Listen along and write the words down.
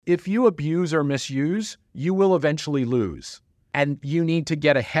If you abuse or misuse, you will eventually lose. And you need to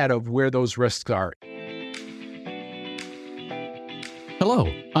get ahead of where those risks are.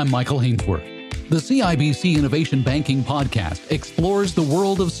 Hello, I'm Michael Hainsworth. The CIBC Innovation Banking Podcast explores the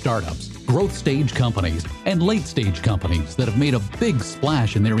world of startups, growth stage companies, and late stage companies that have made a big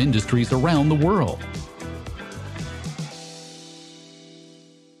splash in their industries around the world.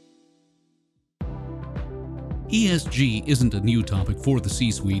 ESG isn't a new topic for the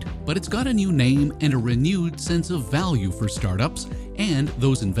C-suite, but it's got a new name and a renewed sense of value for startups and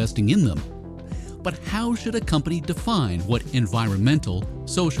those investing in them. But how should a company define what environmental,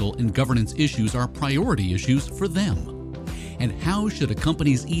 social, and governance issues are priority issues for them? And how should a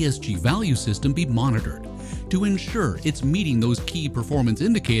company's ESG value system be monitored to ensure it's meeting those key performance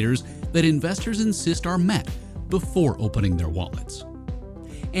indicators that investors insist are met before opening their wallets?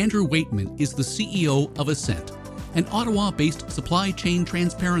 Andrew Waitman is the CEO of Assent, an Ottawa-based supply chain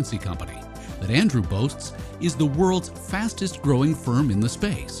transparency company that Andrew boasts is the world's fastest growing firm in the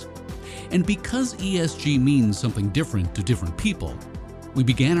space. And because ESG means something different to different people, we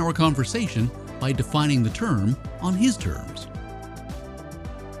began our conversation by defining the term on his terms.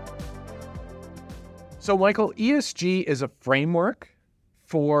 So, Michael, ESG is a framework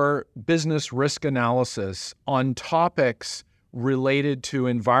for business risk analysis on topics related to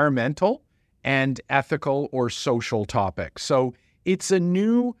environmental and ethical or social topics. So it's a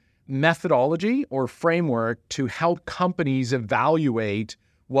new methodology or framework to help companies evaluate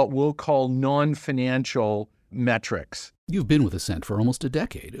what we'll call non-financial metrics. You've been with Assent for almost a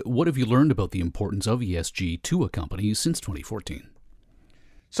decade. What have you learned about the importance of ESG to a company since 2014?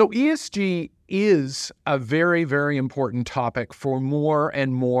 So ESG is a very, very important topic for more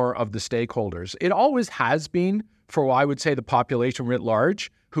and more of the stakeholders. It always has been for, I would say, the population writ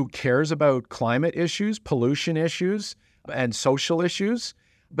large who cares about climate issues, pollution issues, and social issues.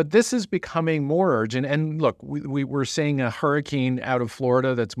 But this is becoming more urgent. And look, we're seeing a hurricane out of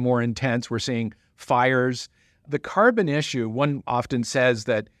Florida that's more intense. We're seeing fires. The carbon issue, one often says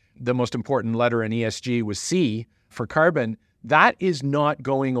that the most important letter in ESG was C for carbon. That is not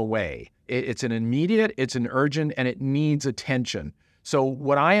going away. It's an immediate, it's an urgent, and it needs attention. So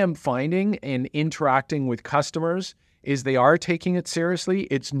what I am finding in interacting with customers is they are taking it seriously.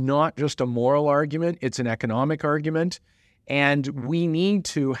 It's not just a moral argument, it's an economic argument. And we need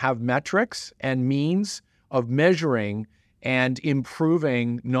to have metrics and means of measuring and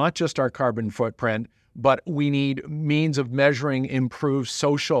improving not just our carbon footprint, but we need means of measuring improved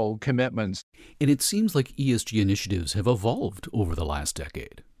social commitments. And it seems like ESG initiatives have evolved over the last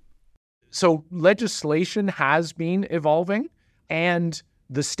decade. So legislation has been evolving, and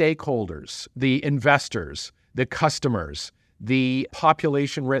the stakeholders, the investors, the customers, the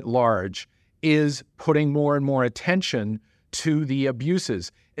population writ large is putting more and more attention to the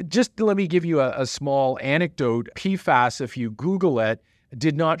abuses. Just let me give you a small anecdote. PFAS, if you Google it,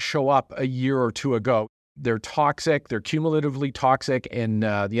 did not show up a year or two ago. They're toxic. They're cumulatively toxic in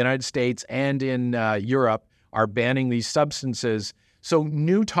the United States and in Europe are banning these substances. So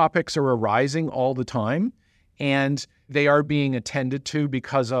new topics are arising all the time, and they are being attended to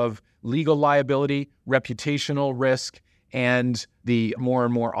because of legal liability, reputational risk, and the more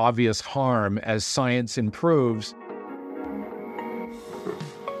and more obvious harm as science improves.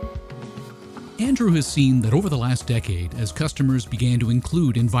 Andrew has seen that over the last decade, as customers began to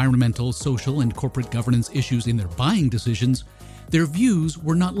include environmental, social, and corporate governance issues in their buying decisions, their views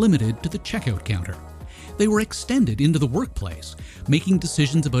were not limited to the checkout counter. They were extended into the workplace, making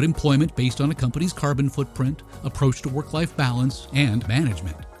decisions about employment based on a company's carbon footprint, approach to work-life balance, and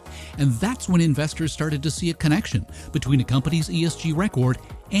management. And that's when investors started to see a connection between a company's ESG record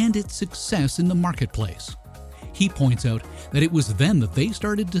and its success in the marketplace. He points out that it was then that they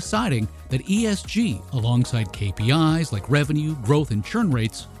started deciding that ESG, alongside KPIs like revenue, growth, and churn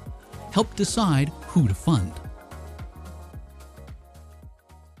rates, helped decide who to fund.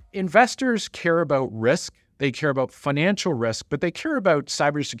 Investors care about risk. They care about financial risk, but they care about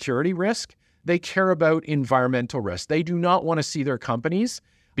cybersecurity risk. They care about environmental risk. They do not want to see their companies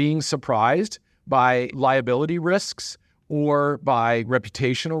being surprised by liability risks or by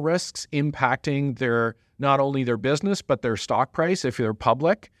reputational risks impacting not only their business, but their stock price if they're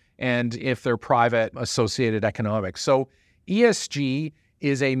public and if they're private associated economics. So ESG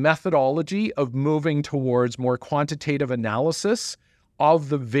is a methodology of moving towards more quantitative analysis of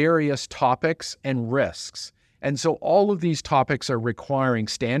the various topics and risks. And so all of these topics are requiring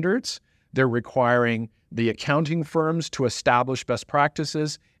standards. They're requiring the accounting firms to establish best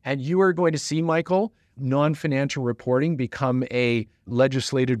practices. And you are going to see, Michael, non-financial reporting become a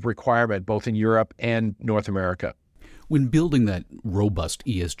legislated requirement both in Europe and North America. When building that robust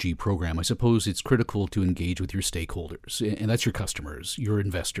ESG program, I suppose it's critical to engage with your stakeholders, and that's your customers, your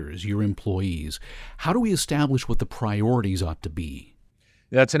investors, your employees. How do we establish what the priorities ought to be?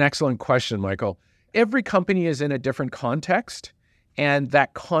 That's an excellent question, Michael. Every company is in a different context, and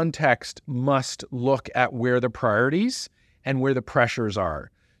that context must look at where the priorities and where the pressures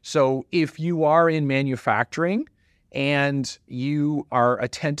are. So if you are in manufacturing and you are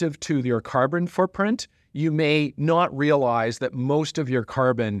attentive to your carbon footprint, you may not realize that most of your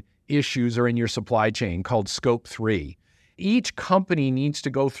carbon issues are in your supply chain, called Scope 3. Each company needs to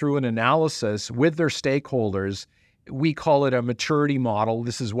go through an analysis with their stakeholders. We call it a maturity model.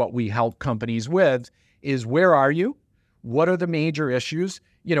 This is what we help companies with, is where are you? What are the major issues?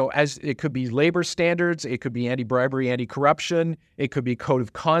 As it could be labor standards, it could be anti-bribery, anti-corruption, it could be code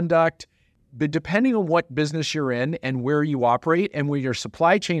of conduct. But depending on what business you're in and where you operate and where your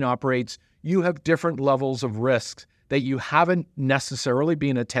supply chain operates, you have different levels of risks that you haven't necessarily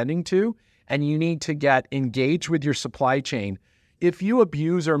been attending to, and you need to get engaged with your supply chain. If you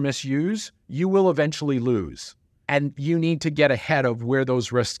abuse or misuse, you will eventually lose. And you need to get ahead of where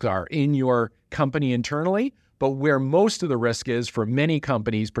those risks are in your company internally, but where most of the risk is for many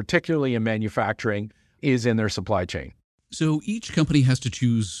companies, particularly in manufacturing, is in their supply chain. So each company has to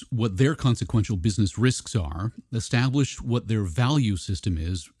choose what their consequential business risks are, establish what their value system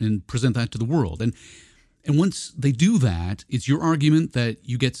is, and present that to the world. And once they do that, it's your argument that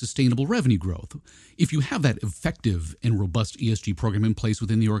you get sustainable revenue growth if you have that effective and robust ESG program in place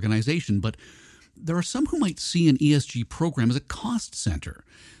within the organization. But there are some who might see an ESG program as a cost center.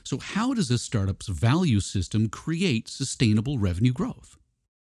 So how does a startup's value system create sustainable revenue growth?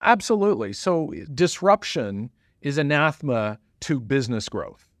 Absolutely. So disruption is anathema to business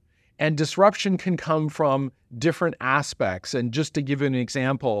growth. And disruption can come from different aspects. And just to give you an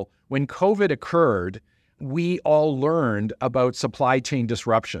example, when COVID occurred, we all learned about supply chain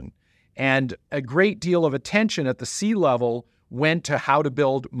disruption. And a great deal of attention at the C-level went to how to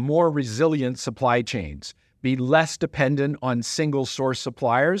build more resilient supply chains, be less dependent on single source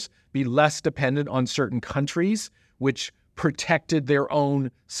suppliers, be less dependent on certain countries, which protected their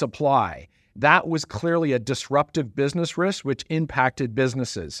own supply. That was clearly a disruptive business risk, which impacted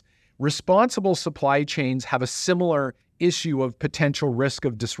businesses. Responsible supply chains have a similar issue of potential risk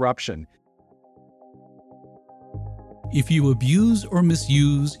of disruption. If you abuse or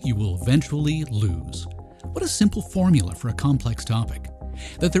misuse, you will eventually lose. What a simple formula for a complex topic.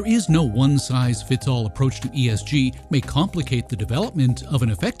 That there is no one-size-fits-all approach to ESG may complicate the development of an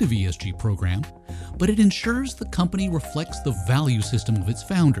effective ESG program, but it ensures the company reflects the value system of its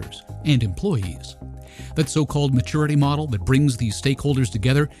founders and employees. That so-called maturity model that brings these stakeholders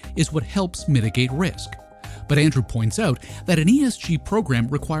together is what helps mitigate risk. But Andrew points out that an ESG program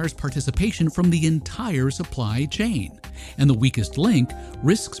requires participation from the entire supply chain, and the weakest link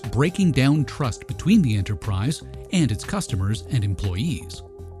risks breaking down trust between the enterprise and its customers and employees.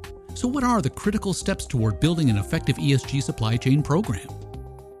 So what are the critical steps toward building an effective ESG supply chain program?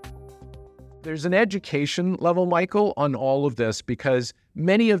 There's an education level, Michael, on all of this because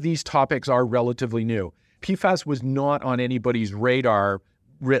many of these topics are relatively new. PFAS was not on anybody's radar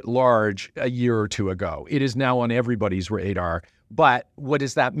writ large a year or two ago. It is now on everybody's radar. But what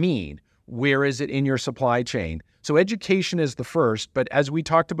does that mean? Where is it in your supply chain? So education is the first, but as we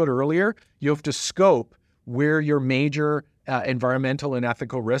talked about earlier, you have to scope where your major environmental and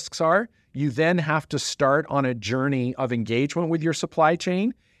ethical risks are. You then have to start on a journey of engagement with your supply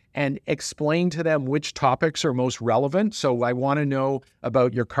chain and explain to them which topics are most relevant. So I want to know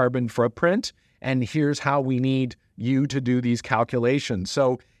about your carbon footprint, and here's how we need you to do these calculations.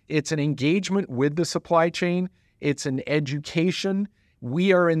 So it's an engagement with the supply chain. It's an education.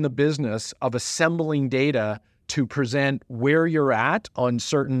 We are in the business of assembling data to present where you're at on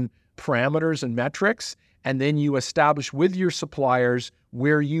certain parameters and metrics, and then you establish with your suppliers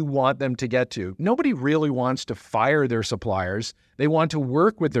where you want them to get to. Nobody really wants to fire their suppliers. They want to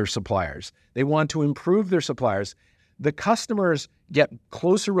work with their suppliers. They want to improve their suppliers. The customers get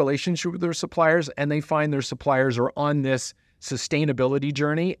closer relationship with their suppliers, and they find their suppliers are on this sustainability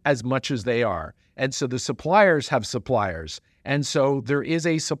journey as much as they are. And so the suppliers have suppliers. And so there is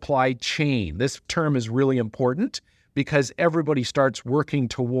a supply chain. This term is really important because everybody starts working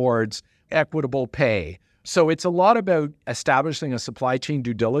towards equitable pay. So it's a lot about establishing a supply chain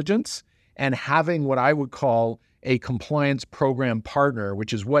due diligence and having what I would call a compliance program partner,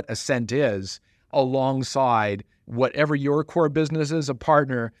 which is what Assent is, alongside whatever your core business is, a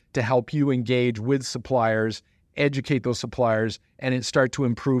partner to help you engage with suppliers, educate those suppliers, and start to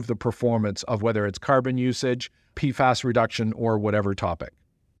improve the performance of whether it's carbon usage, PFAS reduction, or whatever topic.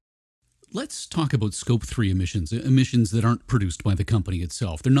 Let's talk about Scope 3 emissions, emissions that aren't produced by the company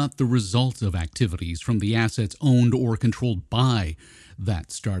itself. They're not the result of activities from the assets owned or controlled by that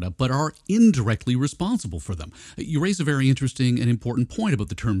startup, but are indirectly responsible for them. You raise a very interesting and important point about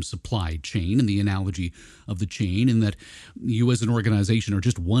the term supply chain and the analogy of the chain, in that you as an organization are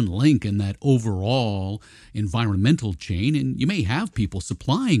just one link in that overall environmental chain, and you may have people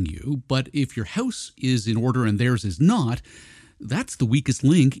supplying you, but if your house is in order and theirs is not, that's the weakest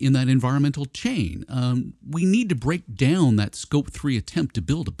link in that environmental chain. We need to break down that Scope 3 attempt to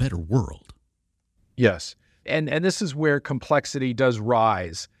build a better world. Yes. And this is where complexity does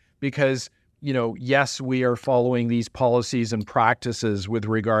rise because, yes, we are following these policies and practices with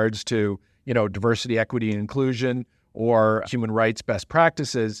regards to, diversity, equity, and inclusion or human rights best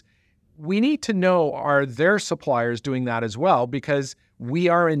practices. We need to know, are their suppliers doing that as well? Because we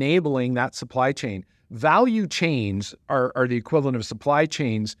are enabling that supply chain. Value chains are the equivalent of supply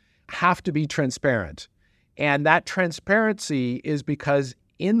chains, have to be transparent. And that transparency is because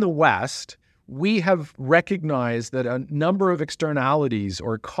in the West, we have recognized that a number of externalities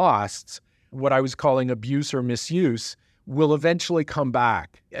or costs, what I was calling abuse or misuse, will eventually come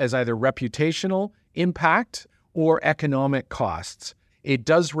back as either reputational impact or economic costs. It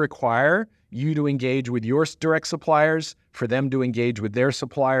does require you to engage with your direct suppliers, for them to engage with their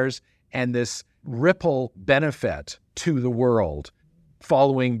suppliers, and this ripple benefit to the world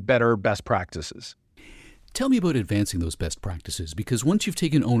following better best practices. Tell me about advancing those best practices, because once you've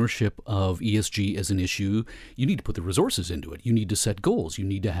taken ownership of ESG as an issue, you need to put the resources into it. You need to set goals. You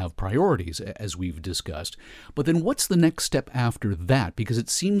need to have priorities, as we've discussed. But then what's the next step after that? Because it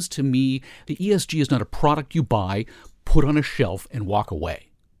seems to me the ESG is not a product you buy, put on a shelf, and walk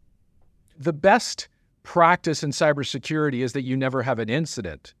away. The best practice in cybersecurity is that you never have an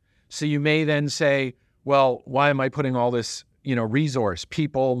incident. So you may then say, well, why am I putting all this resource,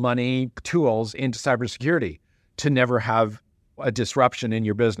 people, money, tools into cybersecurity? To never have a disruption in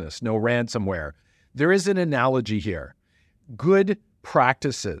your business, no ransomware. There is an analogy here. Good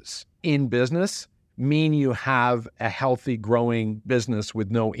practices in business mean you have a healthy, growing business with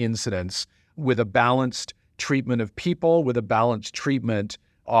no incidents, with a balanced treatment of people, with a balanced treatment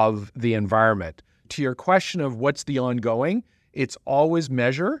of the environment. To your question of what's the ongoing, it's always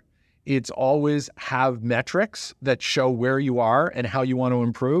measure. It's always have metrics that show where you are and how you want to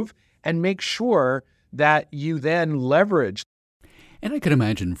improve, and make sure that you then leverage. And I could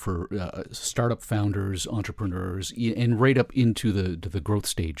imagine for startup founders, entrepreneurs, and right up into the growth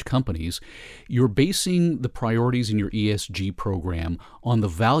stage companies, you're basing the priorities in your ESG program on the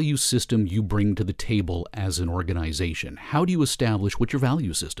value system you bring to the table as an organization. How do you establish what your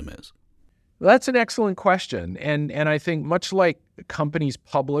value system is? That's an excellent question. And I think much like companies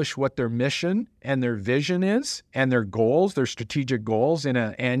publish what their mission and their vision is and their goals, their strategic goals in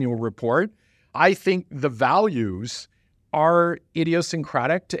an annual report, I think the values are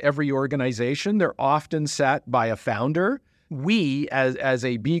idiosyncratic to every organization. They're often set by a founder. We, as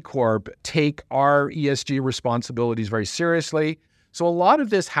a B Corp, take our ESG responsibilities very seriously. So a lot of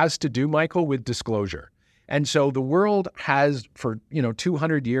this has to do, Michael, with disclosure. And so the world has, for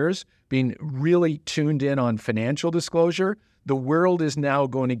 200 years, been really tuned in on financial disclosure. The world is now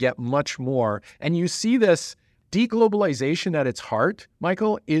going to get much more. And you see this deglobalization at its heart,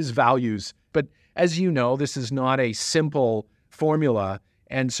 Michael, is values. But as you know, this is not a simple formula.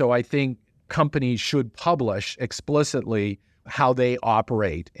 And so I think companies should publish explicitly how they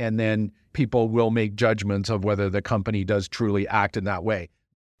operate. And then people will make judgments of whether the company does truly act in that way.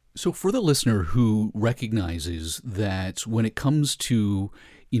 So for the listener who recognizes that when it comes to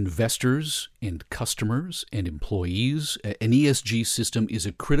investors and customers and employees, an ESG system is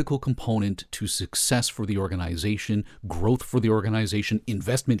a critical component to success for the organization, growth for the organization,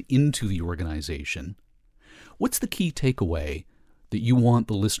 investment into the organization. What's the key takeaway that you want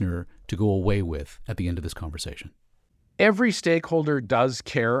the listener to go away with at the end of this conversation? Every stakeholder does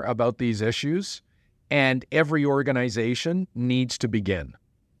care about these issues, and every organization needs to begin.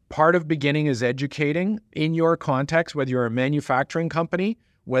 Part of beginning is educating in your context, whether you're a manufacturing company,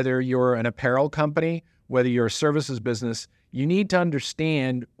 whether you're an apparel company, whether you're a services business. You need to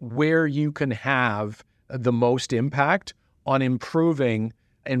understand where you can have the most impact on improving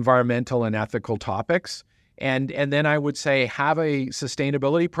environmental and ethical topics. And then I would say have a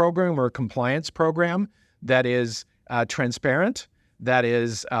sustainability program or a compliance program that is transparent, that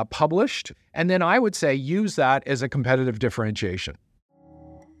is published. And then I would say use that as a competitive differentiation.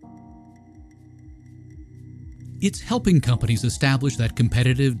 It's helping companies establish that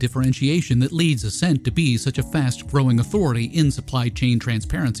competitive differentiation that leads Assent to be such a fast-growing authority in supply chain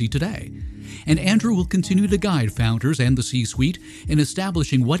transparency today. And Andrew will continue to guide founders and the C-suite in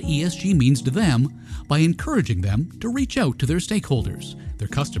establishing what ESG means to them by encouraging them to reach out to their stakeholders, their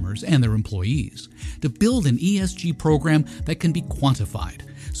customers, and their employees, to build an ESG program that can be quantified,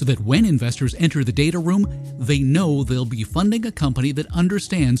 so that when investors enter the data room, they know they'll be funding a company that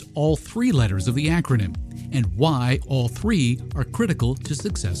understands all three letters of the acronym and why all three are critical to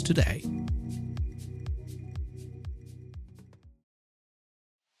success today.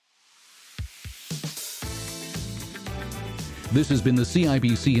 This has been the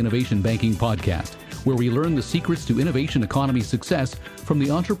CIBC Innovation Banking Podcast, where we learn the secrets to innovation economy success from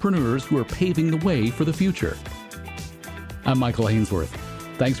the entrepreneurs who are paving the way for the future. I'm Michael Hainsworth.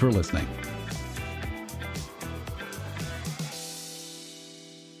 Thanks for listening.